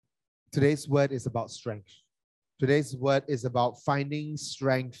Today's word is about strength. Today's word is about finding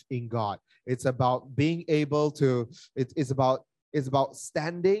strength in God. It's about being able to, it's about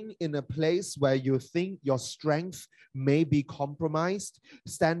standing in a place where you think your strength may be compromised,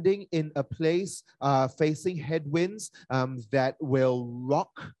 standing in a place facing headwinds that will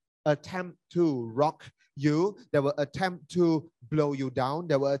attempt to rock you, that will attempt to blow you down,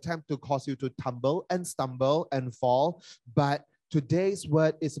 that will attempt to cause you to tumble and stumble and fall. But today's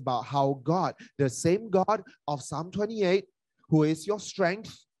word is about how God, the same God of Psalm 28, who is your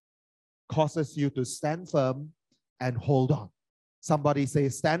strength, causes you to stand firm and hold on. Somebody say,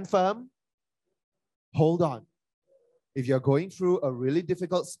 stand firm, hold on. If you're going through a really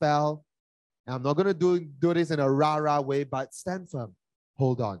difficult spell, and I'm not going to do this in a rah-rah way, but stand firm,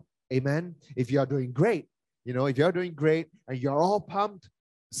 hold on. Amen. If you're doing great, if you're doing great and you're all pumped,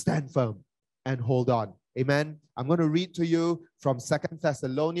 stand firm and hold on. Amen. I'm going to read to you from 2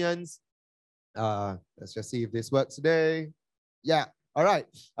 Thessalonians. Let's just see if this works today. Yeah. All right.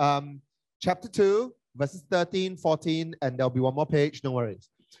 Chapter 2, verses 13, 14, and there'll be one more page. No worries.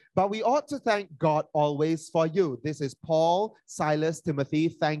 But we ought to thank God always for you. This is Paul, Silas, Timothy,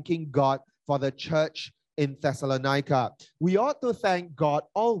 thanking God for the church in Thessalonica. We ought to thank God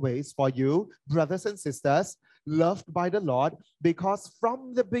always for you, brothers and sisters, loved by the Lord, because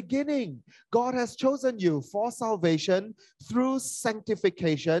from the beginning, God has chosen you for salvation through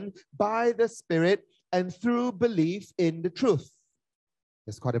sanctification by the Spirit and through belief in the truth.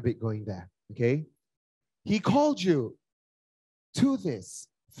 There's quite a bit going there, okay? He called you to this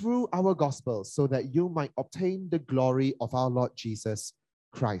through our gospel so that you might obtain the glory of our Lord Jesus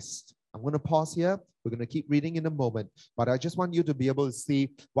Christ. I'm going to pause here. We're going to keep reading in a moment, but I just want you to be able to see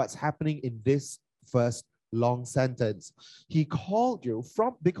what's happening in this first long sentence. He called you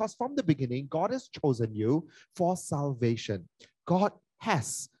because from the beginning, God has chosen you for salvation. God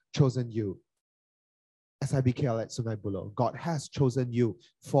has chosen you. SIBKL at Sungai Buloh. God has chosen you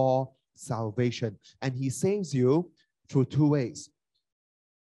for salvation, and He saves you through two ways.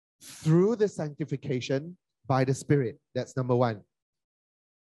 Through the sanctification by the Spirit. That's number one.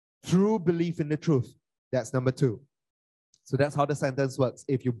 Through belief in the truth. That's number two. So that's how the sentence works.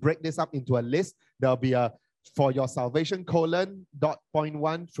 If you break this up into a list, there'll be a for your salvation : dot point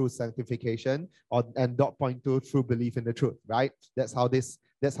one through sanctification, and dot point two through belief in the truth, right? That's how this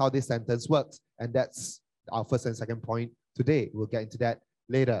sentence works. And that's our first and second point today. We'll get into that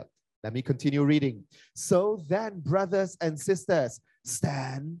later. Let me continue reading. So then, brothers and sisters,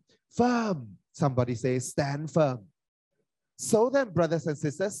 stand firm. Somebody say, stand firm. So then, brothers and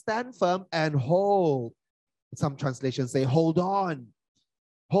sisters, stand firm and hold. Some translations say, hold on.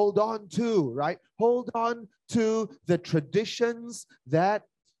 Hold on to, right? Hold on to the traditions that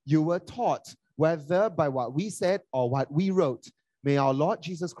you were taught, whether by what we said or what we wrote. May our Lord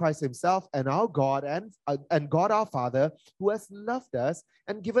Jesus Christ Himself and our God and God our Father, who has loved us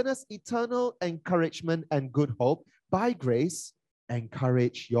and given us eternal encouragement and good hope by grace,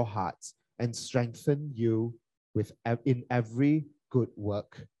 encourage your hearts and strengthen you in every good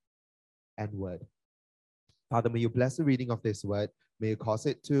work and word. Father, may you bless the reading of this word. May you cause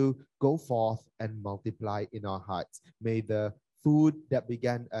it to go forth and multiply in our hearts. May the food that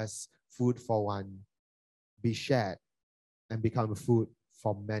began as food for one be shared and become food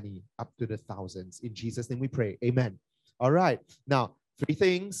for many, up to the thousands. In Jesus' name we pray. Amen. All right. Now, three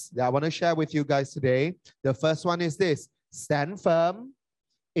things that I want to share with you guys today. The first one is this: stand firm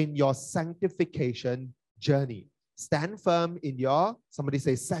in your sanctification journey. Stand firm in your, somebody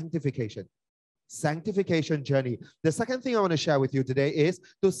say, sanctification journey. The second thing I want to share with you today is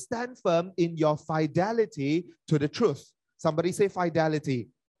to stand firm in your fidelity to the truth. Somebody say fidelity.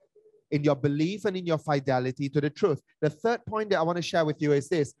 In your belief and in your fidelity to the truth. The third point that I want to share with you is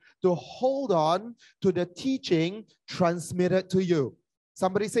this: to hold on to the teaching transmitted to you.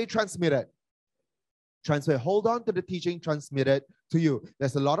 Somebody say transmitted. Transmitted. Hold on to the teaching transmitted to you.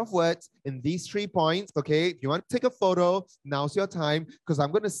 There's a lot of words in these 3 points, okay? If you want to take a photo, now's your time, because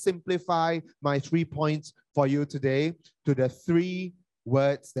I'm going to simplify my 3 points for you today to the 3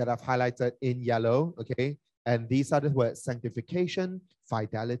 words that I've highlighted in yellow, okay? And these are the words: sanctification,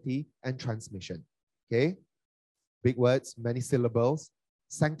 fidelity, and transmission. Okay? Big words, many syllables.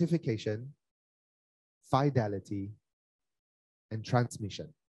 Sanctification, fidelity, and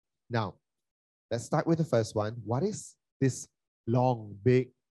transmission. Now, let's start with the first one. What is this long, big,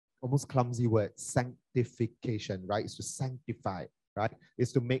 almost clumsy word? Sanctification, right? It's to sanctify, right?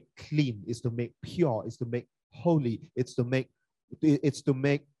 It's to make clean. It's to make pure. It's to make holy. It's to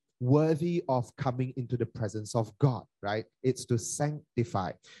make worthy of coming into the presence of God, right? It's to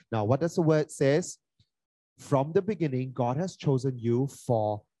sanctify. Now, what does the word says? From the beginning, God has chosen you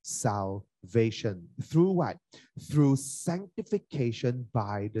for salvation. Through what? Through sanctification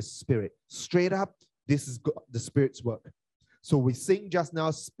by the Spirit. Straight up, this is the Spirit's work. So we sing just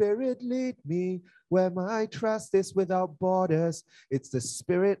now, Spirit lead me where my trust is without borders. It's the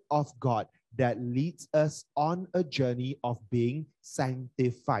Spirit of God that leads us on a journey of being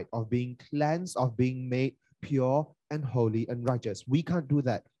sanctified, of being cleansed, of being made pure and holy and righteous. We can't do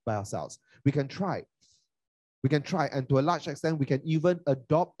that by ourselves. We can try. We can try, and to a large extent, we can even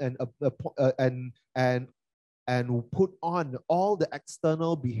adopt and put on all the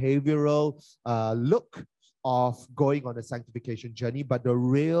external behavioral look of going on a sanctification journey, but the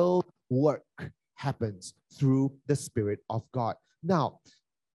real work happens through the Spirit of God. Now,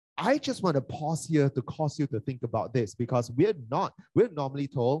 I just want to pause here to cause you to think about this, because we're normally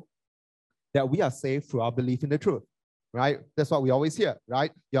told that we are saved through our belief in the truth, right? That's what we always hear,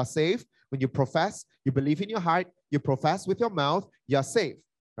 right? You're saved when you profess, you believe in your heart, you profess with your mouth, you're saved,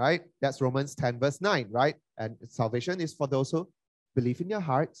 right? That's Romans 10 verse 9, right? And salvation is for those who believe in your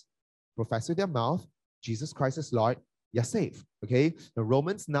heart, profess with your mouth, Jesus Christ is Lord, you're saved, okay? Now,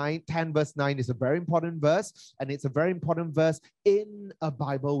 Romans 10 verse 9 is a very important verse, and it's a very important verse in a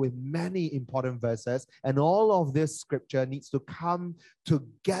Bible with many important verses, and all of this scripture needs to come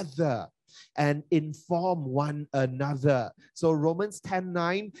together and inform one another. So Romans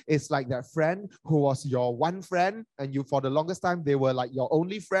 10:9 is like that friend who was your one friend, and you for the longest time they were like your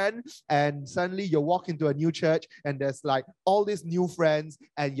only friend, and suddenly you walk into a new church and there's like all these new friends,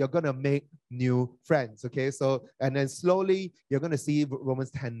 and you're gonna make new friends. Okay, so and then slowly you're gonna see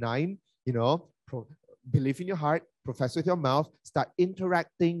Romans 10:9, believe in your heart, profess with your mouth, start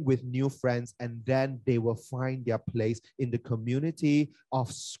interacting with new friends, and then they will find their place in the community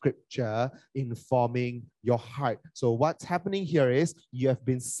of Scripture, informing your heart. So what's happening here is you have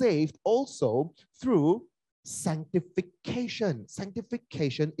been saved also through sanctification.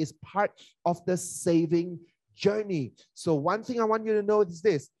 Sanctification is part of the saving journey. So one thing I want you to know is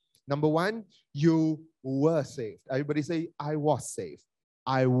this. Number one, you were saved. Everybody say, I was saved.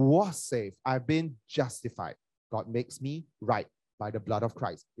 I was saved. I've been justified. God makes me right by the blood of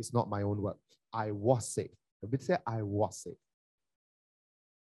Christ. It's not my own work. I was saved. Everybody say, I was saved.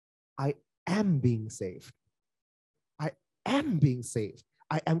 I am being saved. I am being saved.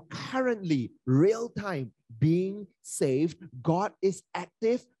 I am currently, real time, being saved. God is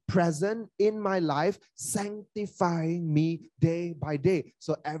active, present in my life, sanctifying me day by day.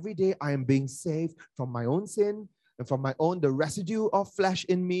 So every day I am being saved from my own sin, and from the residue of flesh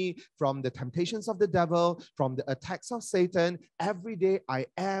in me, from the temptations of the devil, from the attacks of Satan. Every day I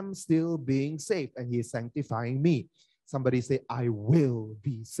am still being saved, and he is sanctifying me. Somebody say, I will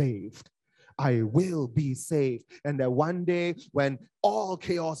be saved. I will be saved. And that one day when all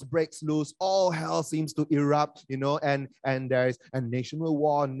chaos breaks loose, all hell seems to erupt, and there's a nation will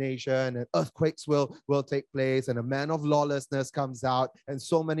war on nation, and earthquakes will take place, and a man of lawlessness comes out, and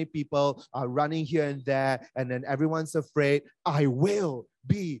so many people are running here and there, and then everyone's afraid. I will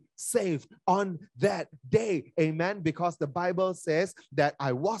be saved on that day. Amen. Because the Bible says that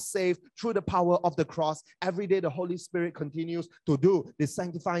I was saved through the power of the cross. Every day the Holy Spirit continues to do the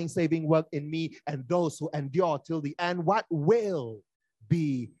sanctifying, saving work in me, and those who endure till the end, what will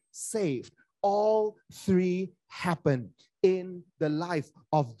be saved. All three happen in the life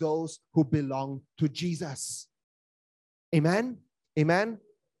of those who belong to Jesus. Amen. Amen.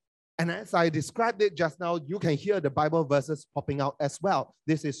 And as I described it just now, you can hear the Bible verses popping out as well.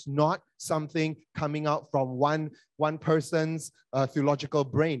 This is not something coming out from one person's theological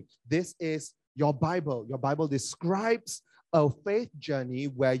brain. This is your Bible. Your Bible describes a faith journey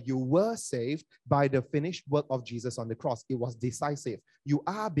where you were saved by the finished work of Jesus on the cross. It was decisive. You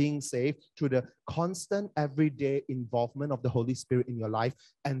are being saved through the constant, everyday involvement of the Holy Spirit in your life,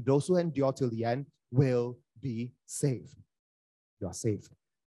 and those who endure till the end will be saved. You are saved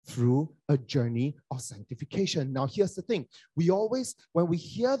through a journey of sanctification. Now, here's the thing. We always, when we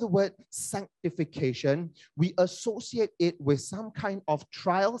hear the word sanctification, we associate it with some kind of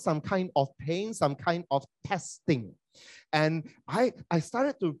trial, some kind of pain, some kind of testing. And I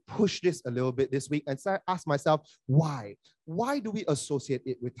started to push this a little bit this week and started to ask myself, why? Why do we associate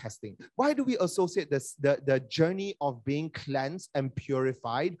it with testing? Why do we associate the journey of being cleansed and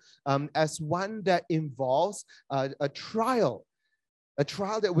purified as one that involves a trial? A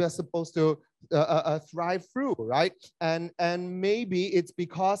trial that we are supposed to thrive through, right? And maybe it's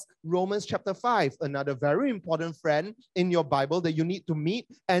because Romans chapter 5, another very important friend in your Bible that you need to meet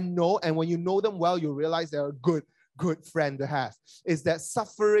and know, and when you know them well, you realize they're a good friend to have, is that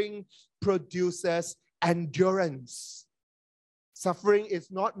suffering produces endurance. Suffering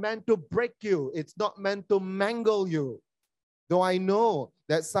is not meant to break you. It's not meant to mangle you. Though I know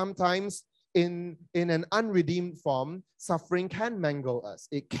that sometimes in an unredeemed form, suffering can mangle us,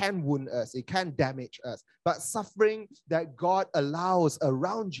 it can wound us, it can damage us. But suffering that God allows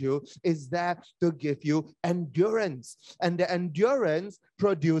around you is there to give you endurance. And the endurance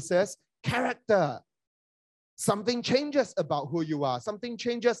produces character. Something changes about who you are. Something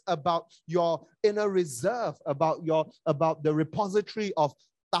changes about your inner reserve, about the repository of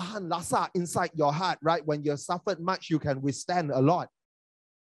tahan lasa inside your heart, right? When you suffered much, you can withstand a lot.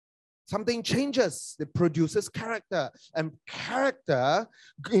 Something changes, it produces character, and character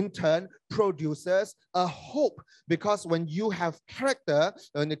in turn produces a hope, because when you have character,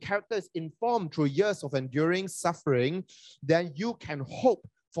 when the character is informed through years of enduring suffering, then you can hope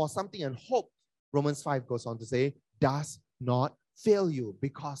for something, and hope, Romans 5 goes on to say, does not fail you,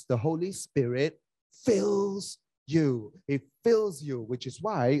 because the Holy Spirit fills you. It fills you, which is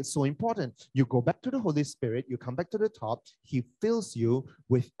why it's so important. You go back to the Holy Spirit, you come back to the top, He fills you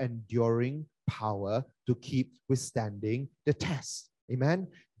with enduring power to keep withstanding the test. Amen.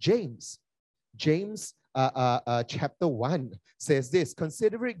 James chapter 1 says this: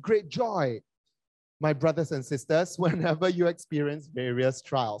 consider it great joy, my brothers and sisters, whenever you experience various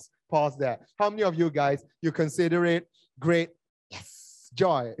trials. Pause there. How many of you guys, you consider it great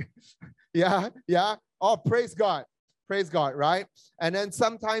joy? Yeah. Oh, praise God. Praise God, right? And then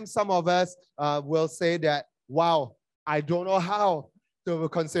sometimes some of us will say that, wow, I don't know how to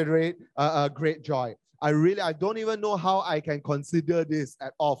consider it a great joy. I don't even know how I can consider this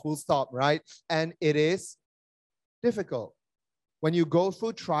at all, full stop, right? And it is difficult. When you go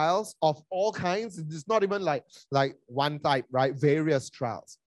through trials of all kinds, it's not even like one type, right? Various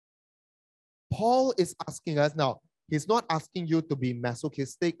trials. Paul is asking us now, he's not asking you to be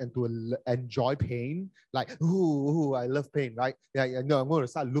masochistic and to enjoy pain, like, ooh, I love pain, right? Yeah, no, I'm going to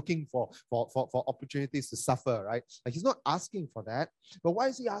start looking for opportunities to suffer, right? Like, he's not asking for that. But what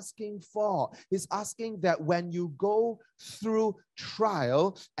is he asking for? He's asking that when you go through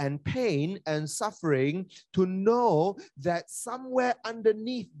trial and pain and suffering, to know that somewhere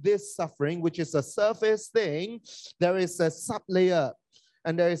underneath this suffering, which is a surface thing, there is a sub-layer.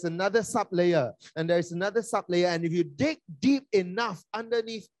 And there is another sub-layer, and there is another sub-layer. And if you dig deep enough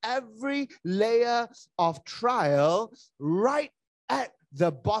underneath every layer of trial, right at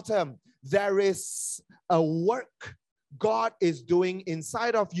the bottom, there is a work God is doing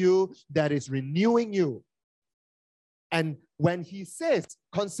inside of you that is renewing you. And when he says,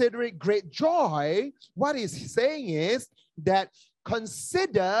 consider it great joy, what he's saying is that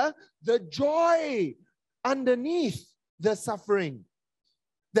consider the joy underneath the suffering.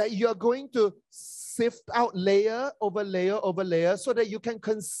 That you're going to sift out layer over layer over layer so that you can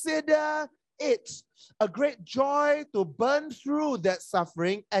consider it a great joy to burn through that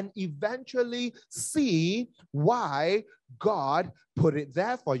suffering and eventually see why God put it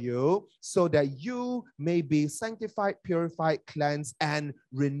there for you, so that you may be sanctified, purified, cleansed, and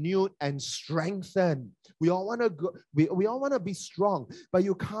renewed and strengthened. We all want to go, we all want to be strong, but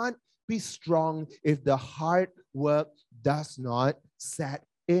you can't be strong if the hard work does not set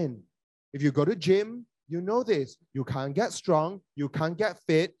in. If you go to gym, you know this. You can't get strong. You can't get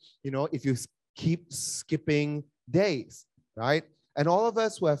fit, if you keep skipping days, right? And all of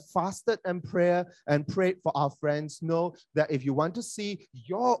us who have fasted and prayed for our friends know that if you want to see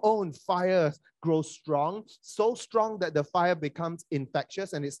your own fire grow strong, so strong that the fire becomes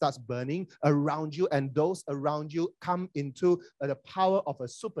infectious and it starts burning around you, and those around you come into the power of a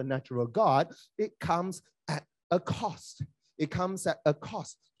supernatural God, it comes at a cost. It comes at a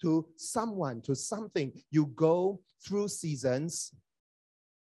cost to someone, to something. You go through seasons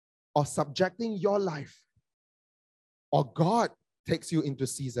of subjecting your life, or God takes you into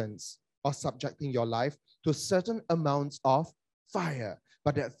seasons of subjecting your life to certain amounts of fire.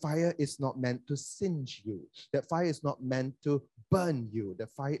 But that fire is not meant to singe you. That fire is not meant to burn you. The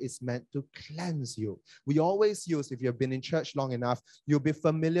fire is meant to cleanse you. We always use, if you've been in church long enough, you'll be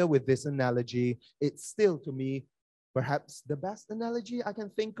familiar with this analogy. It's still, to me, perhaps the best analogy I can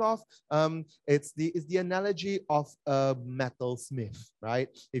think of. It's the analogy of a metalsmith, right?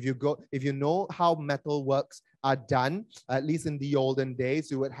 If you know how metal works are done, at least in the olden days,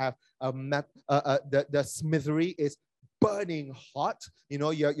 you would have the smithery is burning hot.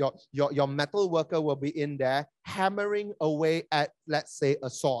 Your metal worker will be in there hammering away at, let's say, a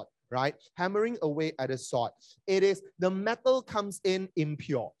sword. Right? Hammering away at a sword. It is, the metal comes in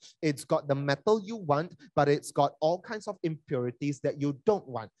impure. It's got the metal you want, but it's got all kinds of impurities that you don't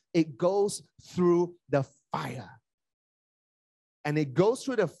want. It goes through the fire. And it goes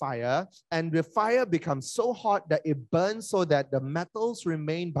through the fire, and the fire becomes so hot that it burns so that the metals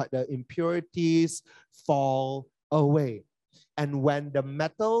remain, but the impurities fall away. And when the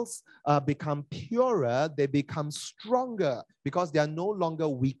metals become purer, they become stronger because they are no longer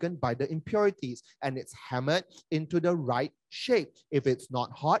weakened by the impurities, and it's hammered into the right shape. If it's not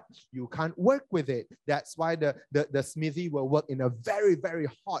hot, you can't work with it. That's why the smithy will work in a very, very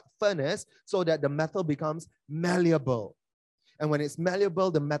hot furnace so that the metal becomes malleable. And when it's malleable,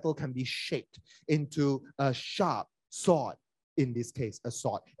 the metal can be shaped into a sharp sword, in this case, a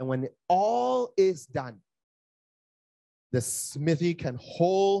sword. And when all is done, the smithy can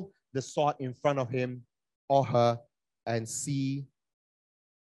hold the sword in front of him or her and see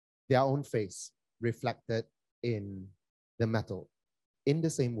their own face reflected in the metal. In the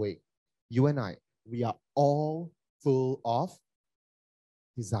same way, you and I, we are all full of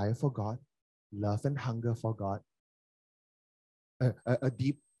desire for God, love and hunger for God, a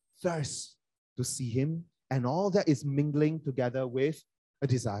deep thirst to see Him, and all that is mingling together with a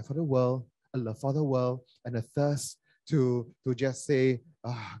desire for the world, a love for the world, and a thirst to just say,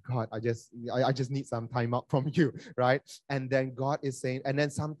 oh, God, I just need some time out from you, right? And then God is saying, and then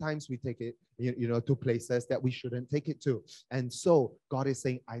sometimes we take it, to places that we shouldn't take it to. And so God is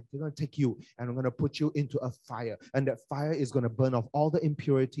saying, I'm going to take you and I'm going to put you into a fire. And that fire is going to burn off all the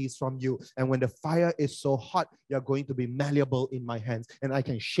impurities from you. And when the fire is so hot, you're going to be malleable in my hands, and I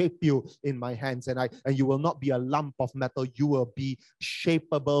can shape you in my hands. And you will not be a lump of metal. You will be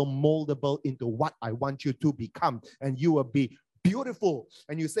shapeable, moldable into what I want you to become. And you will be beautiful.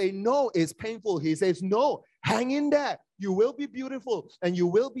 And you say, no, it's painful. He says, no, hang in there. You will be beautiful, and you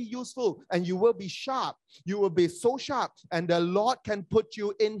will be useful, and you will be sharp. You will be so sharp, and the Lord can put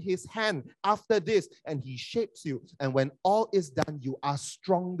you in His hand after this, and He shapes you. And when all is done, you are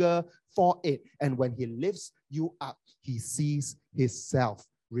stronger for it. And when He lifts you up, He sees Himself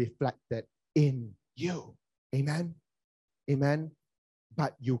reflected in you. Amen. Amen.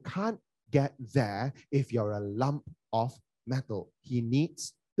 But you can't get there if you're a lump of metal. He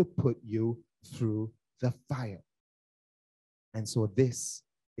needs to put you through the fire. And so this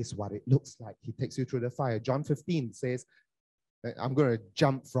is what it looks like. He takes you through the fire. John 15 says, I'm going to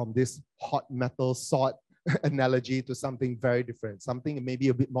jump from this hot metal sword analogy to something very different, something maybe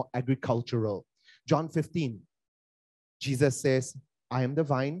a bit more agricultural. John 15, Jesus says, I am the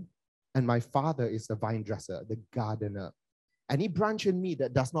vine, and my Father is the vine dresser, the gardener. Any branch in me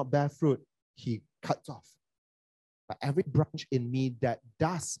that does not bear fruit, He cuts off. But every branch in me that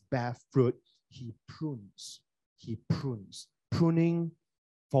does bear fruit, He prunes. He prunes. Pruning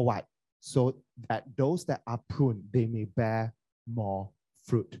for what? So that those that are pruned, they may bear more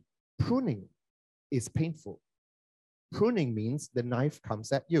fruit. Pruning is painful. Pruning means the knife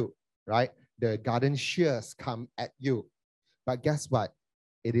comes at you, right? The garden shears come at you. But guess what?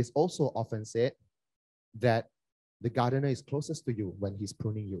 It is also often said that the gardener is closest to you when he's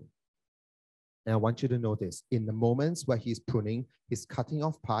pruning you. And I want you to notice, in the moments where he's pruning, he's cutting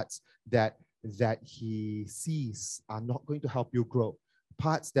off parts that he sees are not going to help you grow.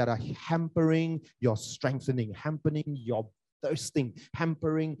 Parts that are hampering your strengthening, hampering your thirsting,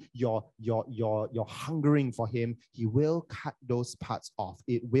 hampering your hungering for Him. He will cut those parts off.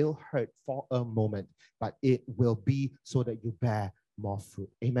 It will hurt for a moment, but it will be so that you bear more fruit.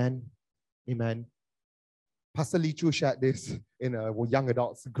 Amen. Amen. Pastor Lee Chu shared this in a young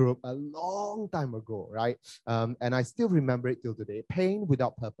adults group a long time ago, right? And I still remember it till today. Pain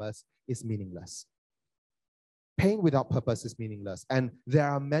without purpose is meaningless. Pain without purpose is meaningless. And there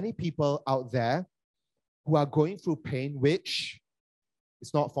are many people out there who are going through pain, which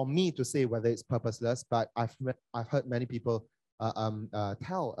it's not for me to say whether it's purposeless, but I've heard many people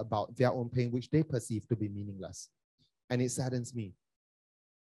tell about their own pain, which they perceive to be meaningless. And it saddens me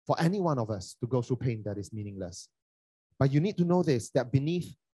for any one of us to go through pain that is meaningless. But you need to know this, that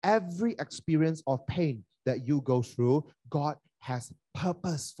beneath every experience of pain that you go through, God has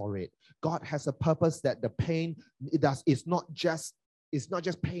purpose for it. God has a purpose that the pain is not just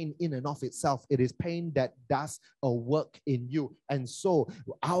pain in and of itself. It is pain that does a work in you. And so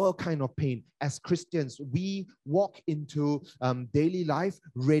our kind of pain as Christians, we walk into daily life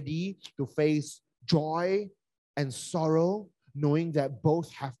ready to face joy and sorrow, knowing that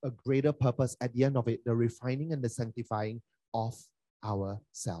both have a greater purpose at the end of it, the refining and the sanctifying of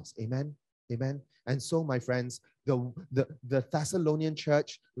ourselves. Amen. Amen. And so, my friends, the Thessalonian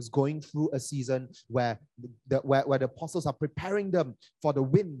church was going through a season where the apostles are preparing them for the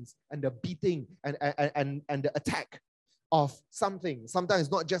winds and the beating and the attack of something. Sometimes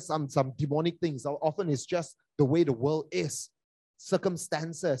not just some demonic things. Often it's just the way the world is.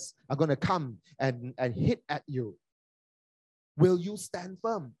 Circumstances are going to come and hit at you. Will you stand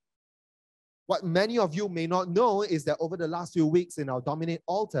firm? What many of you may not know is that over the last few weeks in our Dominate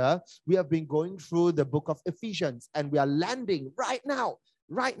Altar, we have been going through the book of Ephesians, and we are landing right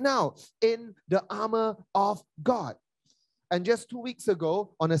now in the armor of God. And just 2 weeks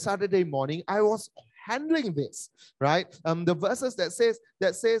ago, on a Saturday morning, I was handling this, right? The verses that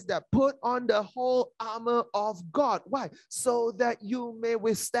says that put on the whole armor of God. Why? So that you may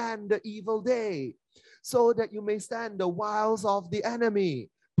withstand the evil day, so that you may stand the wiles of the enemy.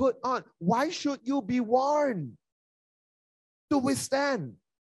 Put on. Why should you be warned? To withstand.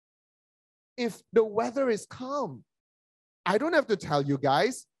 If the weather is calm, I don't have to tell you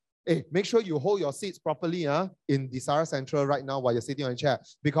guys, hey, make sure you hold your seats properly in Desire Central right now while you're sitting on a chair,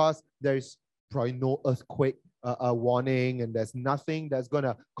 because there's probably no earthquake warning, and there's nothing that's going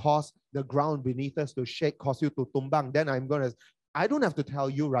to cause the ground beneath us to shake, cause you to tumbang. Then I don't have to tell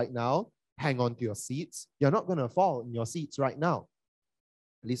you right now, hang on to your seats. You're not going to fall in your seats right now.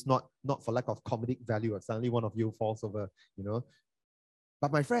 At least not for lack of comedic value. Suddenly one of you falls over,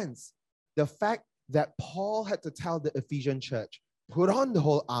 But my friends, the fact that Paul had to tell the Ephesian church, put on the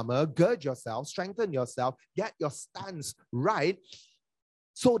whole armor, gird yourself, strengthen yourself, get your stance right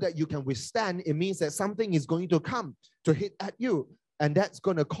so that you can withstand, it means that something is going to come to hit at you, and that's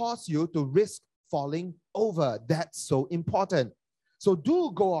going to cause you to risk falling over. That's so important. So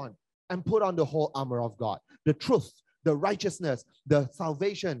do go on and put on the whole armor of God, the truth, the righteousness, the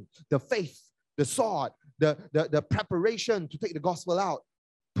salvation, the faith, the sword, the preparation to take the gospel out.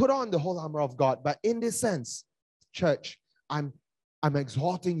 Put on the whole armor of God. But in this sense, church, I'm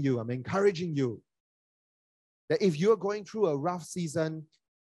exhorting you, I'm encouraging you that if you're going through a rough season,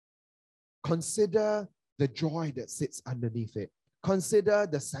 consider the joy that sits underneath it. Consider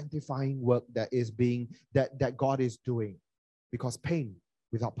the sanctifying work that God is doing, because pain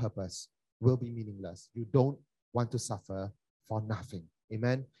without purpose will be meaningless. You don't want to suffer for nothing.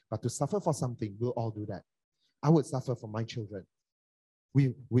 Amen. But to suffer for something, we'll all do that. I would suffer for my children.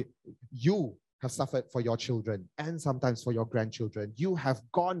 You have suffered for your children and sometimes for your grandchildren. You have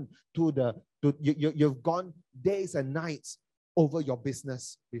gone you've gone days and nights over your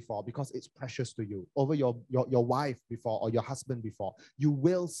business before because it's precious to you, over your wife before or your husband before. You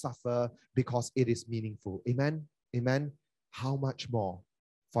will suffer because it is meaningful. Amen. Amen. How much more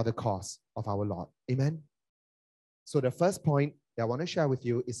for the cause of our Lord. Amen. So the first point that I want to share with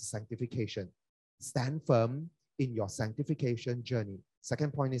you is sanctification. Stand firm in your sanctification journey.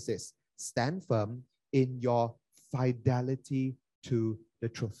 Second point is this: stand firm in your fidelity to the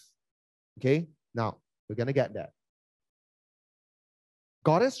truth. Okay? Now, we're going to get there.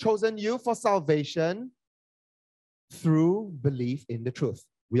 God has chosen you for salvation through belief in the truth.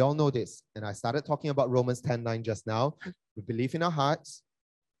 We all know this. And I started talking about Romans 10:9 just now. We believe in our hearts.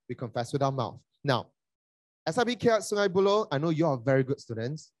 We confess with our mouth. Now, SIBK at Sungai Buloh, I know you are very good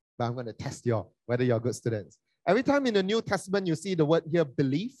students, but I'm going to test you whether you're good students. Every time in the New Testament you see the word here,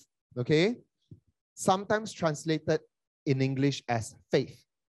 belief, okay? Sometimes translated in English as faith.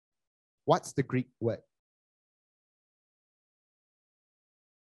 What's the Greek word?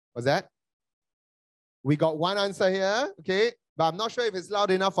 What's that? We got one answer here, okay? But I'm not sure if it's loud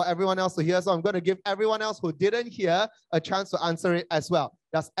enough for everyone else to hear, so I'm going to give everyone else who didn't hear a chance to answer it as well.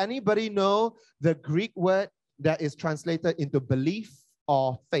 Does anybody know the Greek word that is translated into belief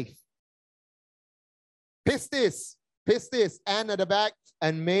or faith? Pistis. Pistis. Anne at the back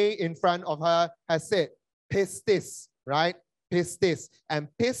and May in front of her has said pistis, right? Pistis. And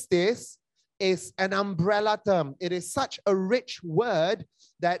pistis is an umbrella term. It is such a rich word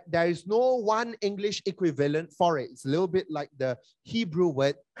that there is no one English equivalent for it. It's a little bit like the Hebrew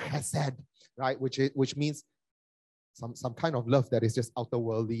word chesed, right? Which means some kind of love that is just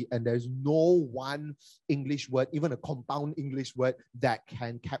outerworldly, and there's no one English word, even a compound English word that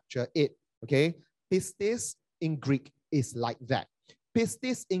can capture it, okay? Pistis in Greek is like that.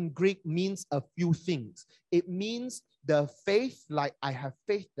 Pistis in Greek means a few things. It means the faith, like I have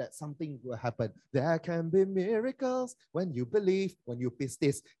faith that something will happen. There can be miracles when you believe, when you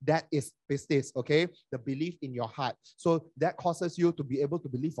pistis. That is pistis, okay? The belief in your heart. So that causes you to be able to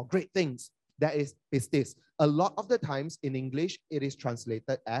believe for great things. That is pistis. A lot of the times in English, it is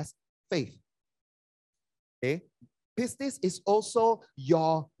translated as faith. Okay? Pistis is also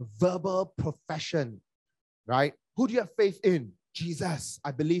your verbal profession, right? Who do you have faith in? Jesus.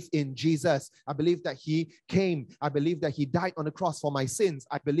 I believe in Jesus. I believe that he came. I believe that he died on the cross for my sins.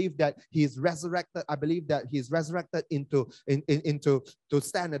 I believe that he is resurrected. I believe that he is resurrected to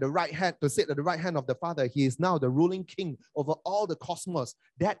stand at the right hand, to sit at the right hand of the Father. He is now the ruling king over all the cosmos.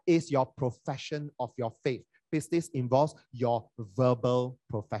 That is your profession of your faith. Pistis involves your verbal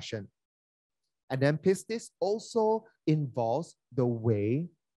profession. And then pistis also involves the way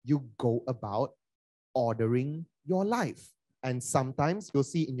you go about ordering your life. And sometimes you'll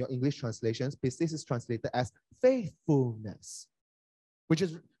see in your English translations, pistis is translated as faithfulness, which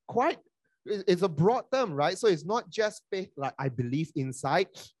is quite, it's a broad term, right? So it's not just faith, like I believe inside,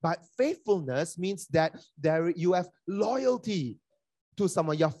 but faithfulness means that you have loyalty to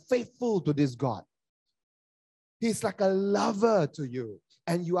someone. You're faithful to this God. He's like a lover to you,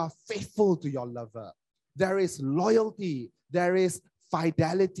 and you are faithful to your lover. There is loyalty. There is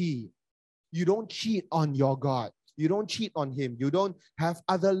fidelity. You don't cheat on your God. You don't cheat on him. You don't have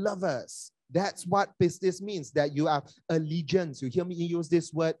other lovers. That's what pistis means, that you have allegiance. You hear me use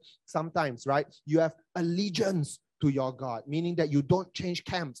this word sometimes, right? You have allegiance to your God, meaning that you don't change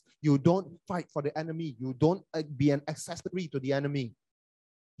camps. You don't fight for the enemy. You don't be an accessory to the enemy.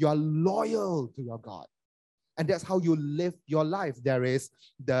 You are loyal to your God. And that's how you live your life. There is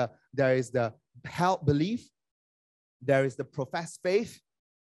the held belief, there is the professed faith,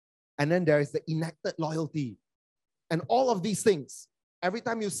 and then there is the enacted loyalty. And all of these things, every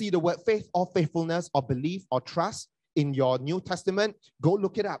time you see the word faith or faithfulness or belief or trust in your New Testament, go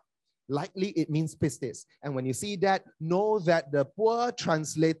look it up. Likely it means pistis. And when you see that, know that the poor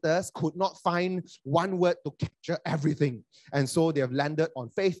translators could not find one word to capture everything. And so they have landed on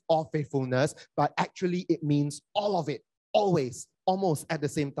faith or faithfulness, but actually it means all of it, always, almost at the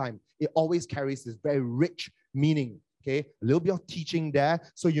same time. It always carries this very rich meaning. Okay, a little bit of teaching there,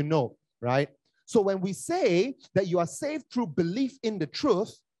 so you know, right? So when we say that you are saved through belief in the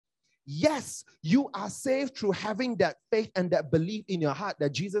truth, yes, you are saved through having that faith and that belief in your heart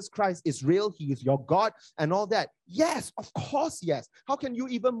that Jesus Christ is real, he is your God and all that. Yes, of course, yes. How can you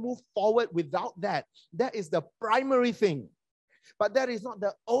even move forward without that? That is the primary thing. But that is not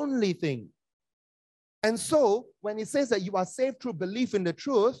the only thing. And so when it says that you are saved through belief in the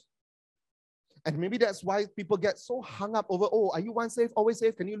truth, and maybe that's why people get so hung up over, oh, are you once saved, always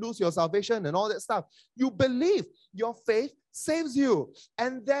saved? Can you lose your salvation and all that stuff? You believe, your faith saves you.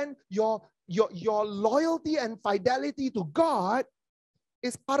 And then your loyalty and fidelity to God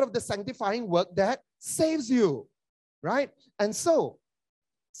is part of the sanctifying work that saves you, right? And so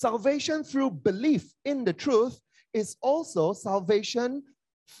salvation through belief in the truth is also salvation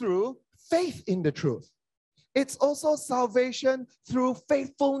through faith in the truth. It's also salvation through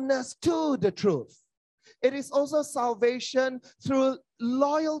faithfulness to the truth. It is also salvation through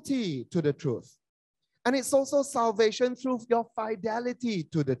loyalty to the truth. And it's also salvation through your fidelity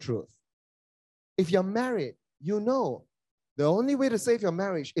to the truth. If you're married, you know the only way to save your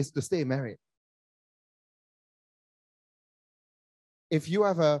marriage is to stay married. If you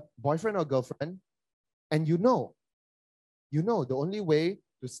have a boyfriend or girlfriend, and you know the only way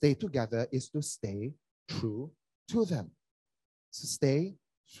to stay together is to stay true to them. So stay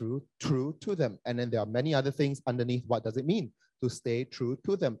true to them. And then there are many other things underneath. What does it mean to stay true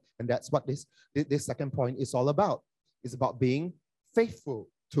to them? And that's what this second point is all about. It's about being faithful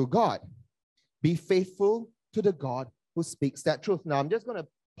to God. Be faithful to the God who speaks that truth. Now, I'm just going to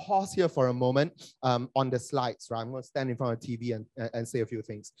pause here for a moment on the slides. Right? I'm going to stand in front of TV and say a few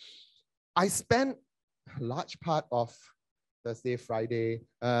things. I spent a large part of Thursday, Friday,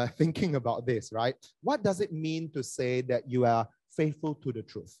 thinking about this, right? What does it mean to say that you are faithful to the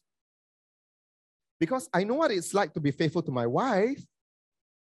truth? Because I know what it's like to be faithful to my wife.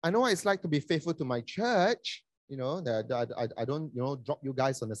 I know what it's like to be faithful to my church. You know, that I don't, drop you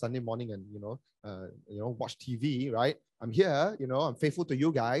guys on a Sunday morning and, watch TV, right? I'm here, I'm faithful to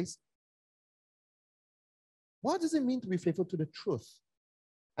you guys. What does it mean to be faithful to the truth?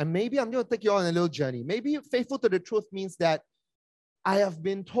 And maybe I'm going to take you on a little journey. Maybe faithful to the truth means that I have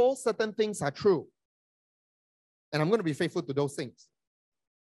been told certain things are true. And I'm going to be faithful to those things.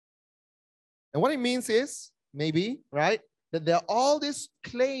 And what it means is, maybe, right, that there are all these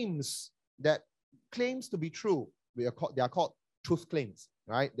claims that claims to be true. They are called truth claims,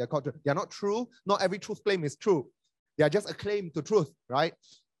 right? They are not true. Not every truth claim is true. They are just a claim to truth, right?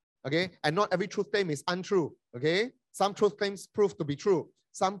 Okay? And not every truth claim is untrue, okay? Some truth claims prove to be true.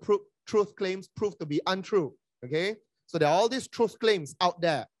 Some truth claims prove to be untrue, okay? So there are all these truth claims out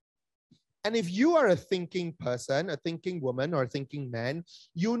there. And if you are a thinking person, a thinking woman, or a thinking man,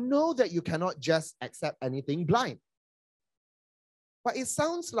 you know that you cannot just accept anything blind. But it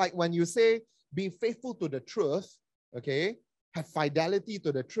sounds like when you say, be faithful to the truth, okay, have fidelity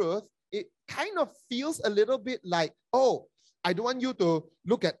to the truth, it kind of feels a little bit like, oh, I don't want you to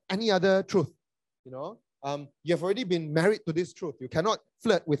look at any other truth, You've already been married to this truth. You cannot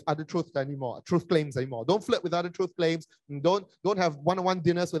flirt with other truth claims anymore. Don't flirt with other truth claims. Don't have one-on-one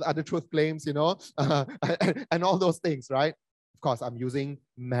dinners with other truth claims, and all those things, right? Of course, I'm using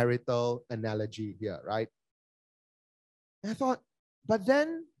marital analogy here, right? And I thought, But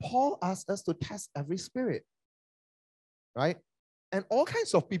then Paul asks us to test every spirit, right? And all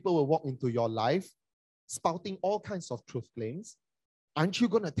kinds of people will walk into your life spouting all kinds of truth claims. Aren't you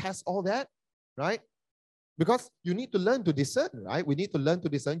going to test all that, right? Because you need to learn to discern, right? We need to learn to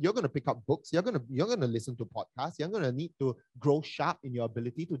discern. You're going to pick up books. You're going to listen to podcasts. You're going to need to grow sharp in your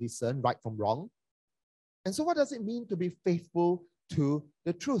ability to discern right from wrong. And so what does it mean to be faithful to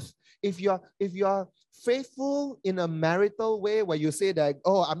the truth? If you're faithful in a marital way where you say that,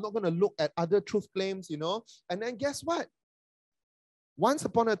 oh, I'm not going to look at other truth claims, and then guess what? Once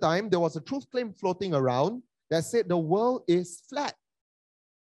upon a time, there was a truth claim floating around that said the world is flat.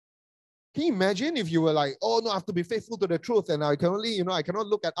 Can you imagine if you were like, oh no, I have to be faithful to the truth, and I can only, I cannot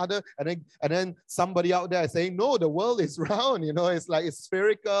look at other, and then somebody out there saying, no, the world is round, it's like it's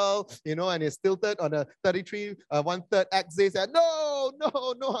spherical, and it's tilted on a 33 1/3 axis. And no,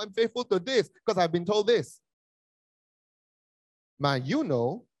 I'm faithful to this because I've been told this. Man,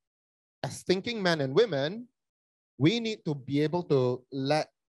 as thinking men and women, we need to be able to let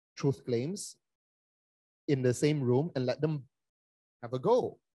truth claims in the same room and let them have a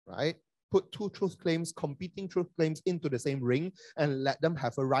go, right? Put two truth claims, competing truth claims into the same ring and let them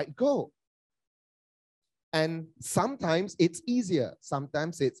have a right go. And sometimes it's easier.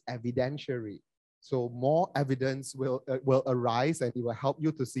 Sometimes it's evidentiary. So more evidence will arise and it will help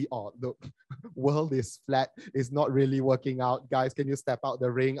you to see, oh, the world is flat. It's not really working out. Guys, can you step out the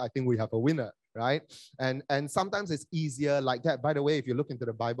ring? I think we have a winner, right? And sometimes it's easier like that. By the way, if you look into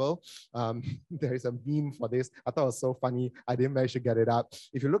the Bible, there is a meme for this. I thought it was so funny. I didn't manage to get it up.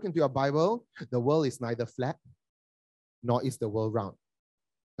 If you look into your Bible, the world is neither flat nor is the world round.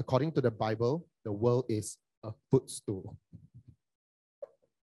 According to the Bible, the world is a footstool.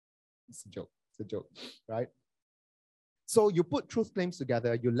 It's a joke, right? So you put truth claims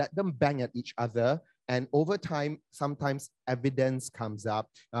together, you let them bang at each other, and over time, sometimes evidence comes up,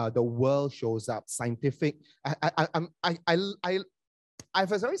 the world shows up, scientific. I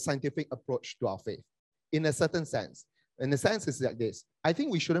have a very scientific approach to our faith, in a certain sense. In the sense is like this: I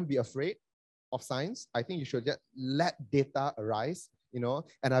think we shouldn't be afraid of science. I think you should just let data arise.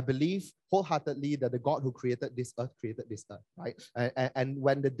 And I believe wholeheartedly that the God who created this earth, right? And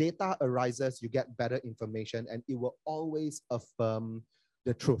when the data arises, you get better information and it will always affirm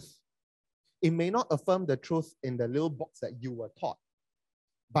the truth. It may not affirm the truth in the little box that you were taught,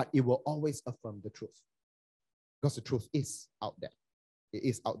 but it will always affirm the truth because the truth is out there. It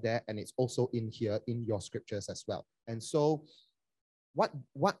is out there and it's also in here in your scriptures as well. And so what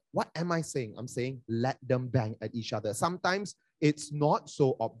am I saying? I'm saying let them bang at each other. Sometimes it's not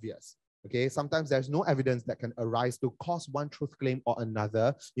so obvious. Okay, sometimes there's no evidence that can arise to cause one truth claim or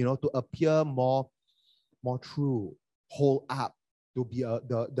another, to appear more true, hold up, to be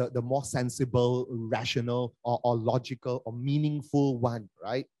the more sensible, rational, or logical or meaningful one,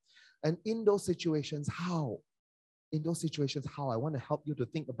 right? And in those situations, how? In those situations, how? I want to help you to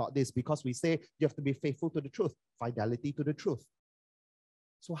think about this because we say you have to be faithful to the truth, fidelity to the truth.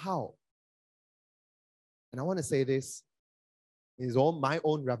 So how? And I want to say this is all my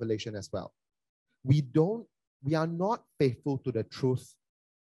own revelation as well. We are not faithful to the truth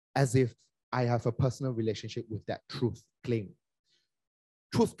as if I have a personal relationship with that truth claim.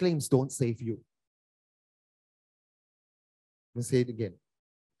 Truth claims don't save you. Let me say it again.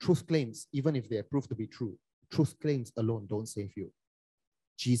 Truth claims, even if they are proved to be true, truth claims alone don't save you.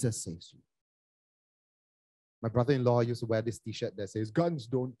 Jesus saves you. My brother-in-law used to wear this t-shirt that says, guns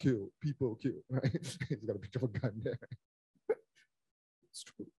don't kill, people kill, right? He's got a picture of a gun there. It's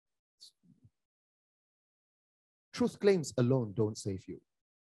true. Truth claims alone don't save you.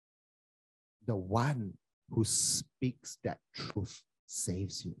 The one who speaks that truth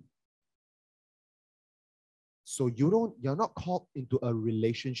saves you. So you're not called into a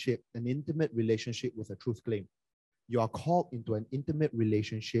relationship, an intimate relationship with a truth claim. You are called into an intimate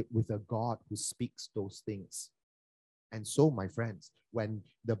relationship with a God who speaks those things. And so, my friends, when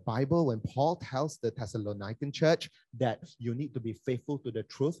Paul tells the Thessalonican church that you need to be faithful to the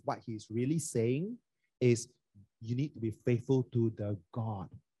truth, what he's really saying is you need to be faithful to the God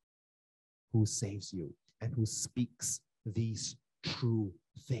who saves you and who speaks these true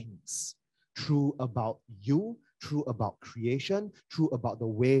things. True about you, true about creation, true about the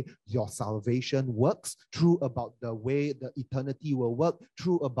way your salvation works, true about the way the eternity will work,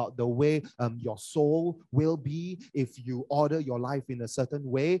 true about the way your soul will be if you order your life in a certain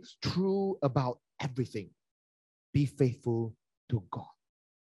way, true about everything. Be faithful to God.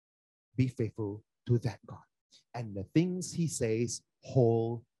 Be faithful to that God. And the things he says,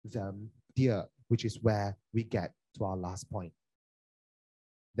 hold them dear, which is where we get to our last point.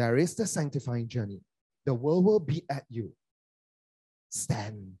 There is the sanctifying journey. The world will be at you.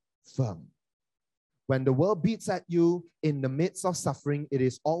 stand firm. When the world beats at you in the midst of suffering, it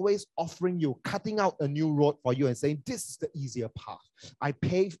is always offering you, cutting out a new road for you and saying, this is the easier path. I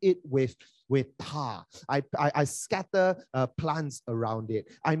pave it with tar. I scatter plants around it.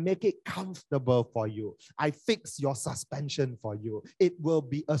 I make it comfortable for you. I fix your suspension for you. It will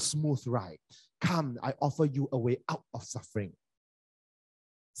be a smooth ride. Come, I offer you a way out of suffering.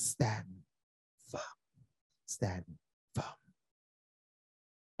 Stand firm. Stand firm.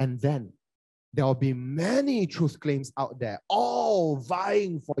 And then there will be many truth claims out there, all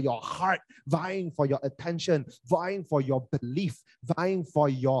vying for your heart, vying for your attention, vying for your belief, vying for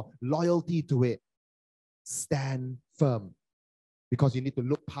your loyalty to it. Stand firm, because you need to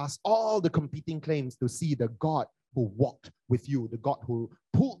look past all the competing claims to see the God who walked with you, the God who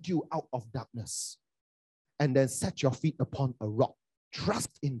pulled you out of darkness, and then set your feet upon a rock.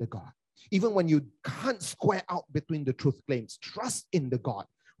 Trust in the God. Even when you can't square out between the truth claims, trust in the God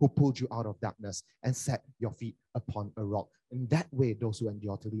who pulled you out of darkness and set your feet upon a rock. In that way, those who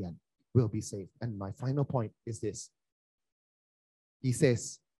endure to the end will be saved. And my final point is this. He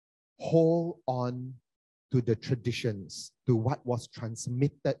says, hold on to the traditions, to what was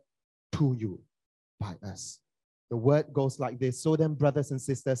transmitted to you by us. The word goes like this. So then, brothers and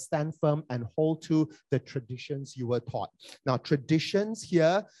sisters, stand firm and hold to the traditions you were taught. Now, traditions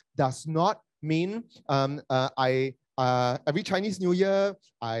here does not mean every Chinese New Year,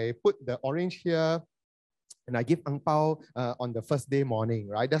 I put the orange here and I give ang pao on the first day morning,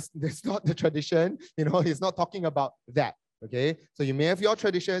 right? That's not the tradition. You know, he's not talking about that. Okay, so you may have your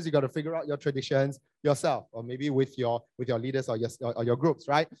traditions. You got to figure out your traditions yourself, or maybe with your leaders or your groups,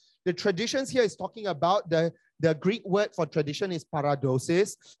 right? The traditions here is talking about the Greek word for tradition is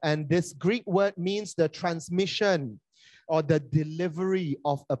paradosis, and this Greek word means the transmission or the delivery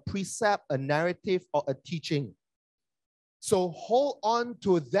of a precept, a narrative, or a teaching. So hold on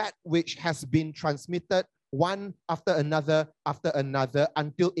to that which has been transmitted one after another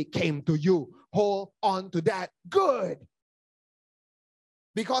until it came to you. Hold on to that. Good.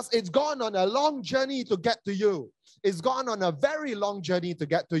 Because it's gone on a long journey to get to you. It's gone on a very long journey to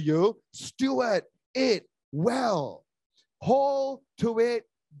get to you. Steward it well. Hold to it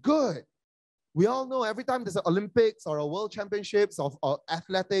good. We all know every time there's an Olympics or a World Championships of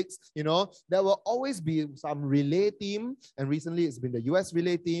athletics, you know, there will always be some relay team. And recently it's been the US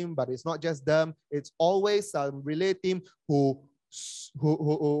relay team, but it's not just them. It's always some relay team who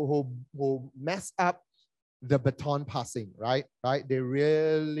mess up the baton passing, right? They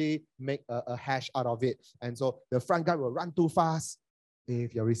really make a hash out of it. And so the front guy will run too fast.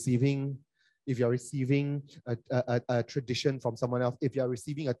 If you're receiving a tradition from someone else, if you're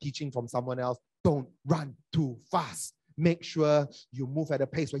receiving a teaching from someone else, don't run too fast. Make sure you move at a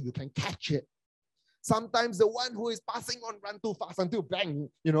pace where you can catch it. Sometimes the one who is passing on run too fast until bang,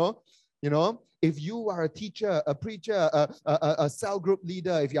 you know, if you are a teacher, a preacher, a cell group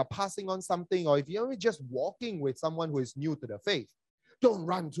leader, if you're passing on something, or if you're just walking with someone who is new to the faith, don't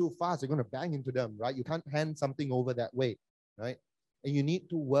run too fast. You're going to bang into them, right? You can't hand something over that way, right? And you need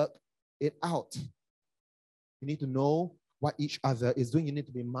to work it out. You need to know what each other is doing. You need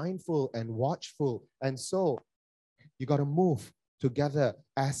to be mindful and watchful. And so you got to move together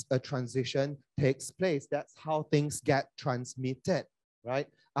as a transition takes place. That's how things get transmitted, right?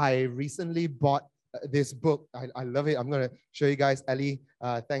 I recently bought this book. I love it. I'm going to show you guys. Ellie,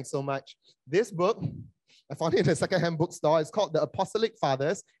 thanks so much. This book, I found it in a secondhand bookstore. It's called The Apostolic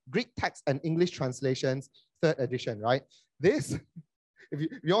Fathers, Greek Text and English Translations, 3rd edition, right? This, if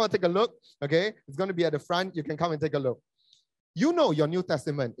you want to take a look, okay, it's going to be at the front. You can come and take a look. You know your New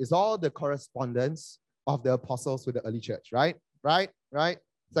Testament is all the correspondence of the apostles with the early church, right? Right?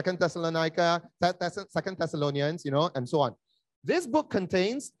 2 Thessalonians, you know, and so on. This book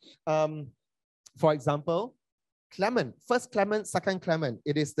contains, for example, Clement, 1st Clement, 2nd Clement.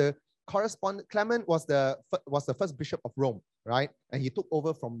 It is the correspondent. Clement was the first bishop of Rome, right? And he took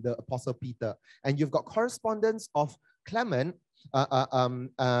over from the Apostle Peter. And you've got correspondence of Clement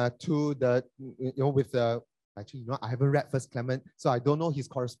to the, you know, with the, actually, you know, I haven't read 1st Clement, so I don't know he's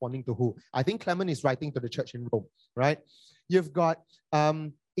corresponding to who. I think Clement is writing to the church in Rome, right? You've got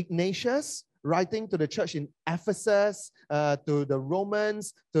Ignatius writing to the church in Ephesus, to the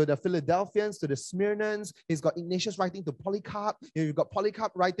Romans, to the Philadelphians, to the Smyrnans. He's got Ignatius writing to Polycarp. You've got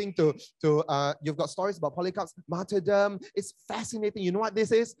Polycarp writing you've got stories about Polycarp's martyrdom. It's fascinating. You know what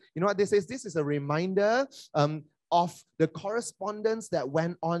this is? You know what this is? This is a reminder of the correspondence that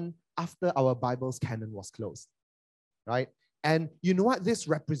went on after our Bible's canon was closed, right? And you know what this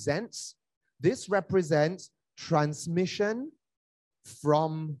represents? This represents transmission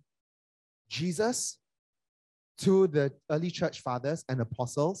from Jesus to the early church fathers and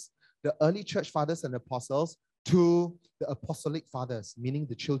apostles, the early church fathers and apostles to the apostolic fathers, meaning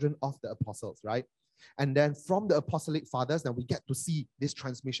the children of the apostles, right? And then from the apostolic fathers, then we get to see this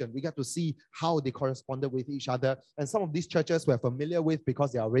transmission. We get to see how they corresponded with each other. And some of these churches we're familiar with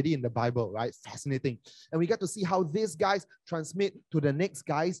because they're already in the Bible, right? Fascinating. And we get to see how these guys transmit to the next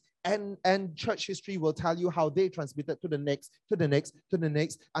guys. And church history will tell you how they transmitted to the next, to the next, to the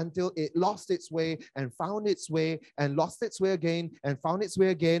next, until it lost its way and found its way and lost its way again and found its way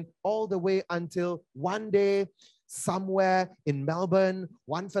again, all the way until one day, somewhere in Melbourne,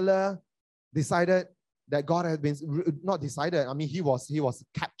 one fella decided that God had been, not decided, I mean, he was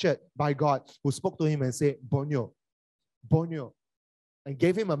captured by God, who spoke to him and said, Borneo, and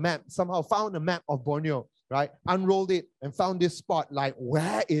gave him a map, somehow found a map of Borneo, right? Unrolled it and found this spot, like,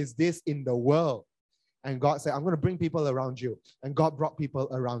 where is this in the world? And God said, I'm going to bring people around you. And God brought people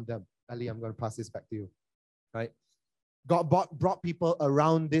around them. Ali, I'm going to pass this back to you, right? God brought people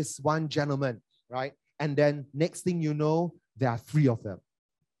around this one gentleman, right? And then next thing you know, there are 3 of them.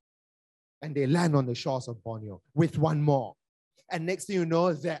 And they land on the shores of Borneo with one more. And next thing you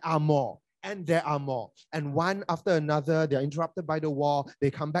know, there are more. And there are more. And one after another, they're interrupted by the war. They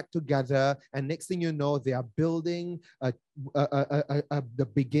come back together. And next thing you know, they are building the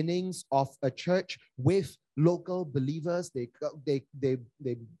beginnings of a church with local believers. They cut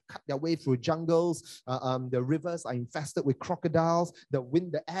their way through jungles. The rivers are infested with crocodiles.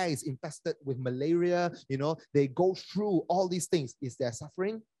 The air is infested with malaria. You know, they go through all these things. Is there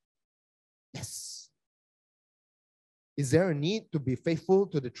suffering? Yes. Is there a need to be faithful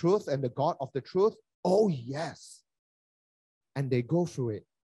to the truth and the God of the truth? Oh, yes. And they go through it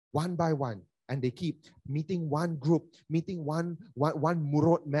one by one. And they keep meeting one group, meeting one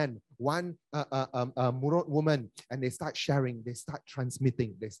Murot man, one Murot woman. And they start sharing, they start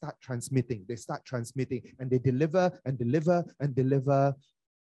transmitting, they start transmitting. And they deliver and deliver and deliver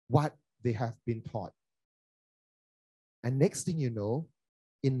what they have been taught. And next thing you know,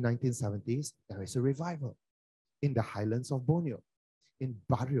 in 1970s, there is a revival in the highlands of Borneo, in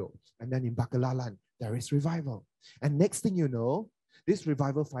Bario, and then in Bacalalan, there is revival. And next thing you know, this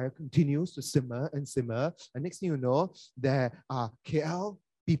revival fire continues to simmer and simmer. And next thing you know, there are KL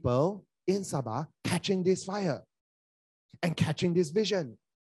people in Sabah catching this fire and catching this vision.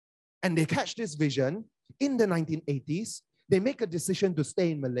 And they catch this vision in the 1980s. They make a decision to stay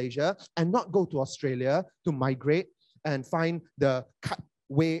in Malaysia and not go to Australia to migrate and find the cut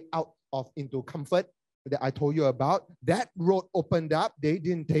way out of into comfort that I told you about. That road opened up. They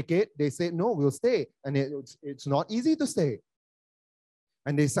didn't take it. They said, no, we'll stay. And it's not easy to stay.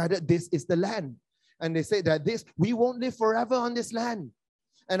 And they decided this is the land. And they said that we won't live forever on this land.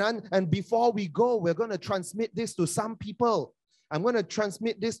 And before we go, we're going to transmit this to some people. I'm going to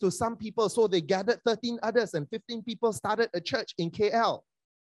transmit this to some people. So they gathered 13 others and 15 people started a church in KL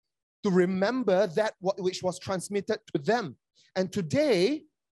to remember that which was transmitted to them. And today,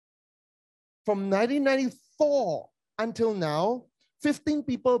 from 1994 until now, 15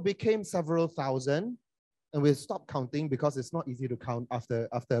 people became several thousand. And we'll stop counting because it's not easy to count after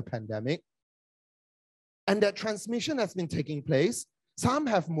a pandemic. And that transmission has been taking place. Some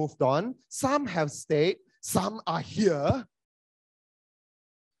have moved on, some have stayed, some are here.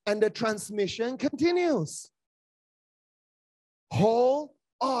 And the transmission continues. Hold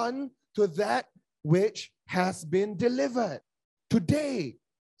on to that which has been delivered. Today,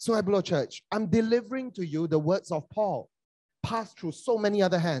 Sungai Buloh Church, I'm delivering to you the words of Paul, passed through so many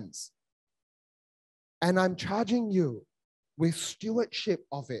other hands. And I'm charging you with stewardship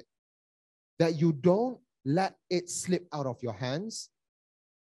of it, that you don't let it slip out of your hands.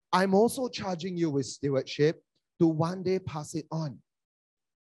 I'm also charging you with stewardship to one day pass it on.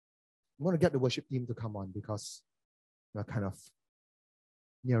 I'm going to get the worship team to come on because we're kind of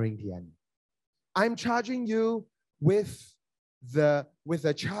nearing the end. I'm charging you with the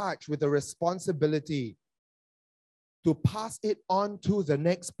charge, with the responsibility to pass it on to the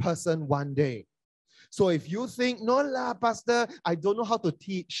next person one day. So if you think, no lah, Pastor, I don't know how to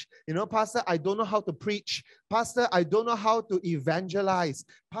teach. You know, Pastor, I don't know how to preach. Pastor, I don't know how to evangelize.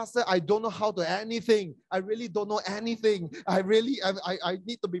 Pastor, I don't know how to anything. I really don't know anything. I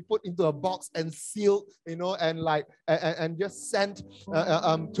need to be put into a box and sealed, you know, and just sent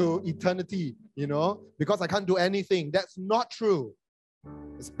to eternity, you know, because I can't do anything. That's not true.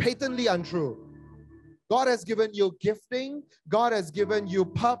 It's patently untrue. God has given you gifting. God has given you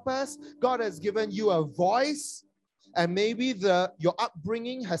purpose. God has given you a voice. And maybe your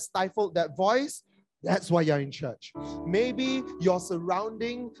upbringing has stifled that voice. That's why you're in church. Maybe you're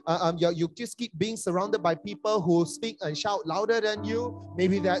surrounding, you just keep being surrounded by people who speak and shout louder than you.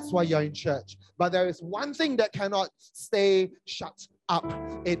 Maybe that's why you're in church. But there is one thing that cannot stay shut up.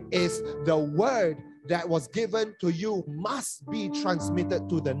 It is the word that was given to you must be transmitted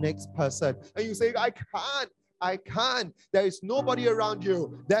to the next person. And you say, I can't. There is nobody around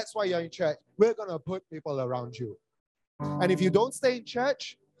you. That's why you're in church. We're going to put people around you. And if you don't stay in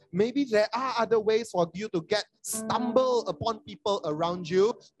church, maybe there are other ways for you to stumble upon people around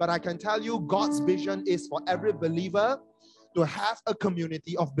you. But I can tell you, God's vision is for every believer to have a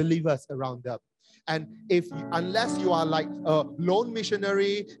community of believers around them. And unless you are like a lone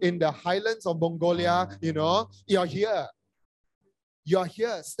missionary in the highlands of Mongolia, you're here. You're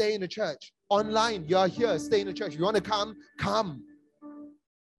here, stay in the church. Online, you're here, stay in the church. You want to come? Come.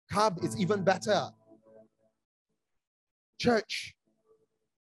 Come, it's even better. Church.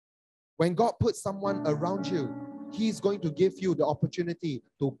 When God puts someone around you, He's going to give you the opportunity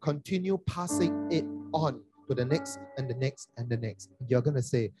to continue passing it on to the next and the next and the next. You're going to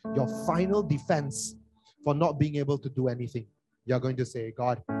say, your final defense for not being able to do anything, you're going to say,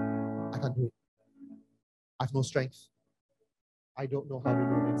 God, I can't do it. I have no strength. I don't know how to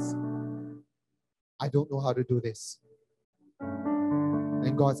do this. I don't know how to do this.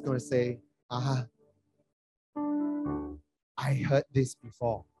 And God's going to say, I heard this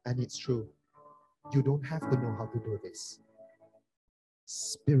before, and it's true. You don't have to know how to do this.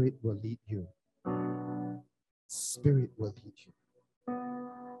 Spirit will lead you. Spirit will lead you.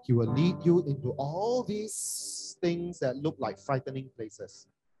 He will lead you into all these things that look like frightening places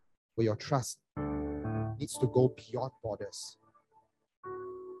where your trust needs to go beyond borders.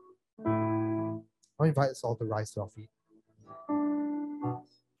 I invite us all to rise to our feet.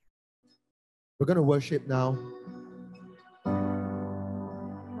 We're going to worship now.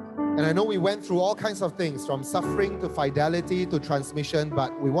 And I know we went through all kinds of things, from suffering to fidelity to transmission,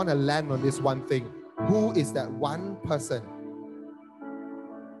 but we want to land on this one thing. Who is that one person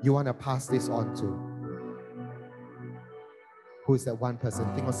you want to pass this on to? Who is that one person?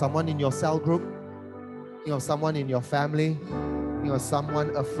 Think of someone in your cell group. Think of someone in your family. Think of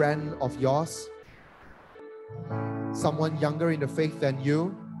someone, a friend of yours. Someone younger in the faith than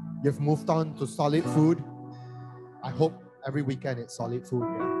you. You've moved on to solid food. I hope every weekend it's solid food.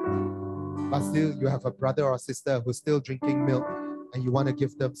 Yeah. But still, you have a brother or sister who's still drinking milk and you want to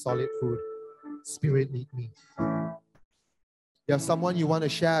give them solid food. Spirit, lead me. You have someone you want to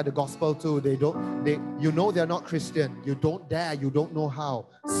share the gospel to. You know they're not Christian. You don't dare. You don't know how.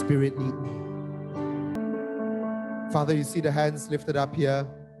 Spirit, lead me. Father, you see the hands lifted up here.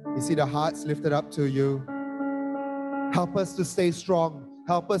 You see the hearts lifted up to you. Help us to stay strong.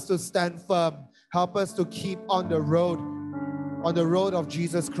 Help us to stand firm. Help us to keep on the road of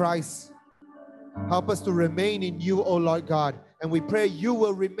Jesus Christ. Help us to remain in you, O Lord God. And we pray you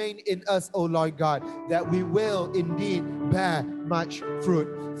will remain in us, O Lord God, that we will indeed bear much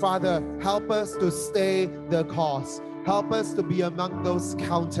fruit. Father, help us to stay the course. Help us to be among those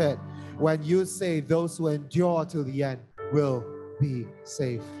counted when you say those who endure to the end will be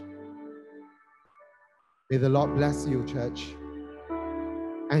saved. May the Lord bless you, church,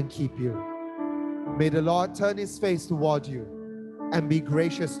 and keep you. May the Lord turn His face toward you and be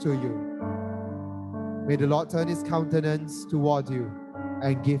gracious to you. May the Lord turn His countenance toward you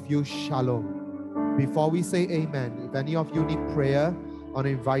and give you shalom. Before we say amen, if any of you need prayer, I want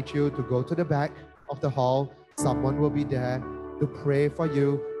to invite you to go to the back of the hall. Someone will be there to pray for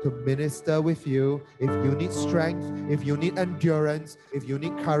you, to minister with you. If you need strength, if you need endurance, if you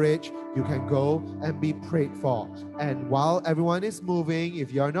need courage, you can go and be prayed for. And while everyone is moving,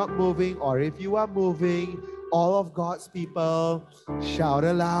 if you're not moving or if you are moving, all of God's people shout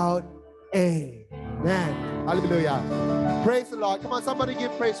aloud, Amen. Hallelujah. Praise the Lord. Come on, somebody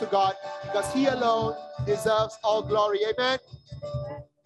give praise to God, because He alone deserves all glory. Amen.